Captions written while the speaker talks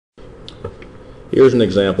Here's an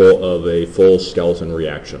example of a full skeleton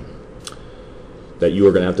reaction that you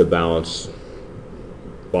are going to have to balance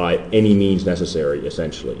by any means necessary,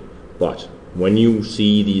 essentially. But when you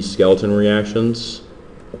see these skeleton reactions,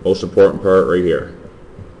 most important part right here,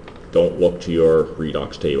 don't look to your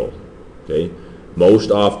redox table. Okay?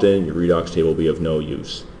 Most often, your redox table will be of no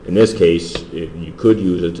use. In this case, you could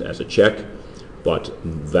use it as a check, but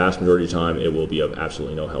vast majority of the time, it will be of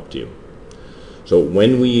absolutely no help to you. So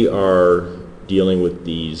when we are dealing with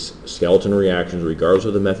these skeleton reactions, regardless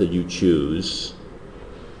of the method you choose,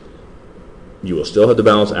 you will still have to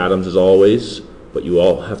balance atoms as always, but you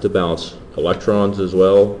all have to balance electrons as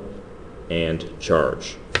well and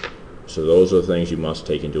charge. So those are the things you must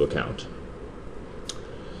take into account.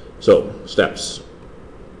 So, steps.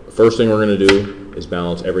 The first thing we're going to do is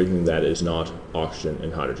balance everything that is not oxygen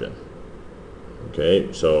and hydrogen.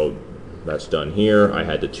 Okay, so that's done here. I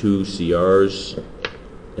had the 2 CRs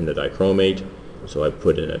in the dichromate, so I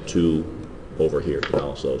put in a 2 over here to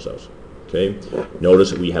balance those out. Okay,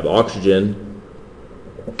 notice that we have oxygen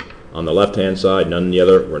on the left-hand side, none on the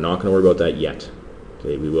other. We're not going to worry about that yet.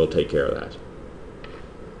 Okay, we will take care of that.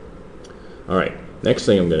 All right, next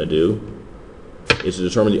thing I'm going to do is to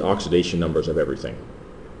determine the oxidation numbers of everything.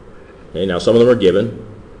 Okay, now some of them are given,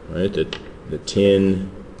 right? The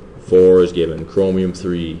tin 4 is given, chromium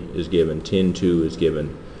 3 is given, tin 2 is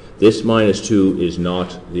given. This -2 is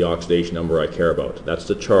not the oxidation number I care about. That's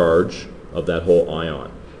the charge of that whole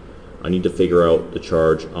ion. I need to figure out the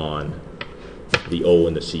charge on the O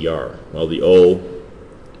and the CR. Well, the O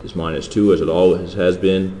is -2 as it always has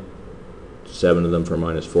been. 7 of them for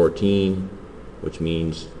 -14, which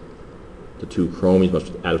means the 2 chromiums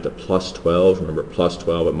must add up to +12. Remember,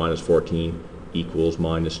 +12 at -14 equals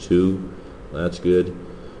 -2. That's good.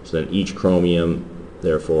 So then each chromium,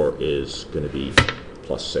 therefore, is going to be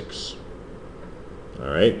 +6.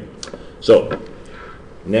 All right. So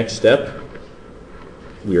next step,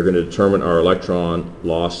 we are going to determine our electron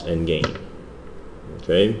loss and gain.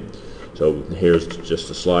 Okay. So here's just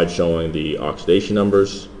a slide showing the oxidation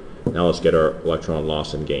numbers. Now let's get our electron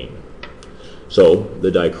loss and gain. So the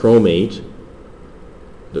dichromate,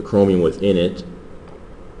 the chromium within it,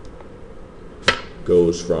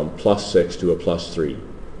 goes from +6 to a +3.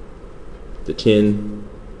 The tin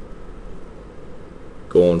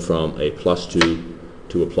going from a +2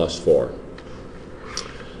 to a +4.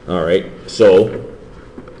 All right, so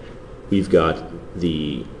we've got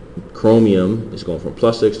the chromium is going from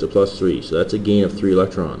 +6 to +3, so that's a gain of 3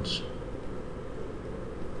 electrons.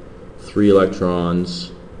 3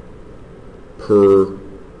 electrons per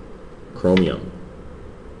chromium.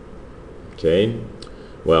 Okay,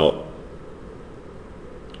 well,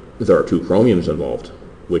 there are 2 chromiums involved,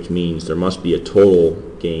 which means there must be a total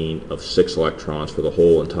gain of 6 electrons for the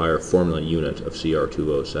whole entire formula unit of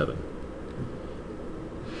Cr2O7.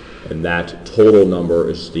 And that total number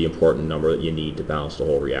is the important number that you need to balance the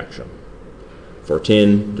whole reaction. For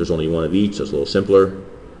tin, there's only 1 of each, so it's a little simpler.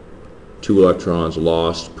 2 electrons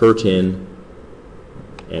lost per tin,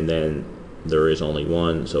 and then there is only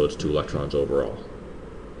 1, so it's 2 electrons overall.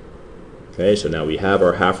 Okay, so now we have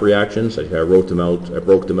our half reactions. I broke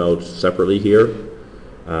them out separately here,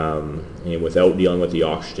 and without dealing with the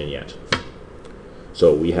oxygen yet.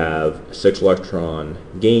 So we have 6 electron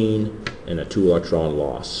gain and a 2 electron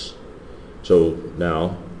loss. So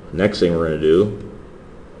now, next thing we're going to do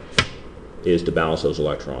is to balance those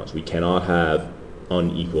electrons. We cannot have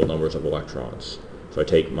unequal numbers of electrons. So I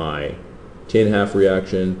take my tin half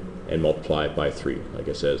reaction and multiply it by 3, like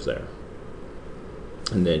it says there.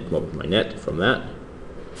 And then come up with my net from that.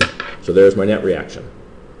 So there's my net reaction,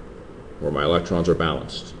 where my electrons are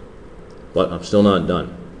balanced. But I'm still not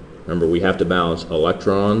done. Remember, we have to balance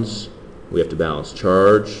electrons, we have to balance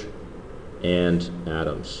charge, and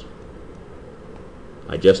atoms.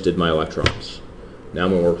 I just did my electrons. Now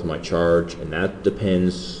I'm going to work with my charge, and that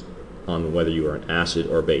depends on whether you are an acid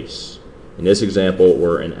or base. In this example,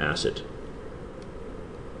 we're an acid.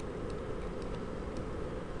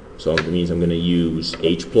 So it means I'm going to use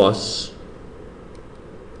H+.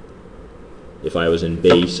 If I was in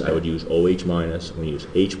base, I would use OH-. I'm going to use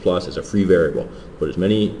H+ as a free variable. Put as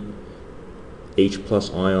many H+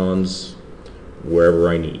 ions wherever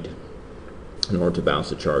I need in order to balance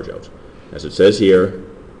the charge out. As it says here,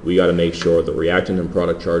 we got to make sure the reactant and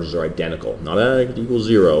product charges are identical. Not that it equals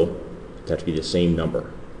 0, it has to be the same number.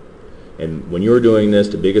 And when you're doing this,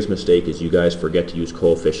 the biggest mistake is you guys forget to use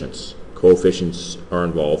coefficients. Coefficients are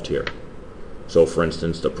involved here. So for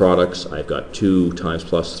instance, the products, I've got 2 times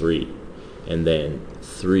 +3, and then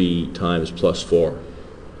 3 times +4.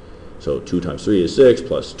 So 2 times 3 is 6,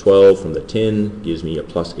 plus 12 from the tin gives me a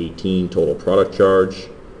 +18 total product charge.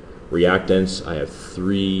 Reactants, I have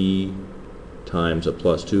 3 times a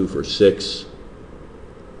plus 2 for 6.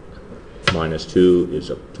 Minus 2 is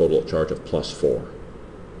a total charge of plus 4.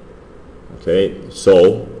 Okay,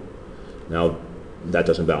 so now that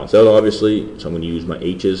doesn't balance out, obviously, so I'm going to use my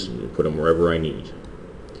H's and put them wherever I need.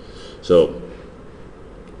 So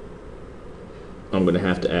I'm going to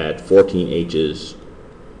have to add 14 H's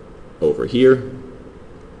over here.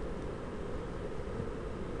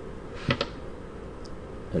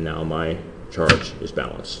 And now my charge is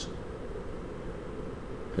balanced.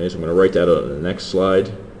 Okay, so I'm going to write that out on the next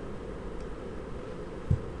slide.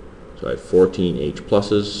 So I have 14 H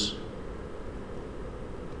pluses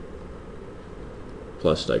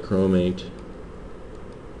plus dichromate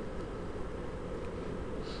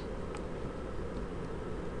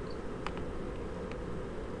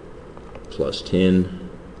plus tin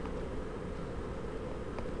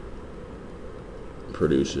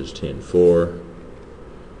produces tin 4.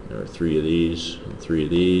 There are 3 of these and 3 of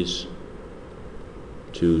these.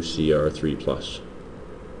 2 Cr3 plus.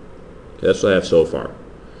 Okay, that's what I have so far.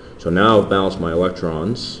 So now I've balanced my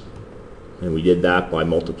electrons, and we did that by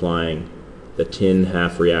multiplying the tin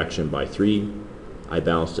half reaction by 3. I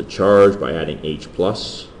balanced the charge by adding H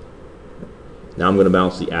plus. Now I'm going to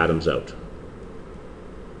balance the atoms out.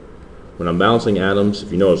 When I'm balancing atoms,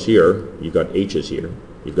 if you notice here, you've got H's here,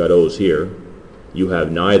 you've got O's here. You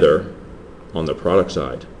have neither on the product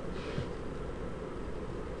side.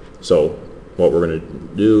 So what we're going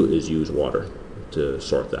to do is use water to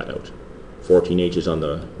sort that out. 14 H's on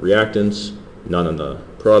the reactants, none on the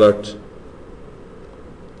product.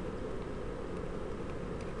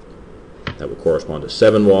 That would correspond to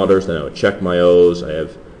 7 waters. Then I would check my O's. I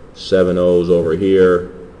have 7 O's over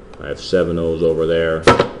here. I have 7 O's over there.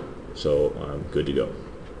 So I'm good to go.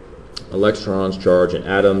 Electrons, charge, and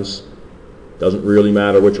atoms. Doesn't really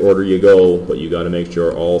matter which order you go, but you got to make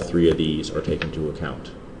sure all 3 of these are taken into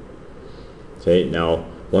account. Okay, now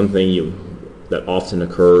one thing that often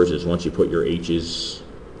occurs is once you put your H's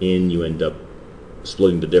in, you end up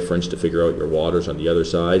splitting the difference to figure out your waters on the other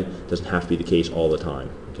side. It doesn't have to be the case all the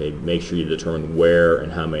time. Okay, make sure you determine where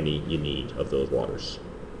and how many you need of those waters.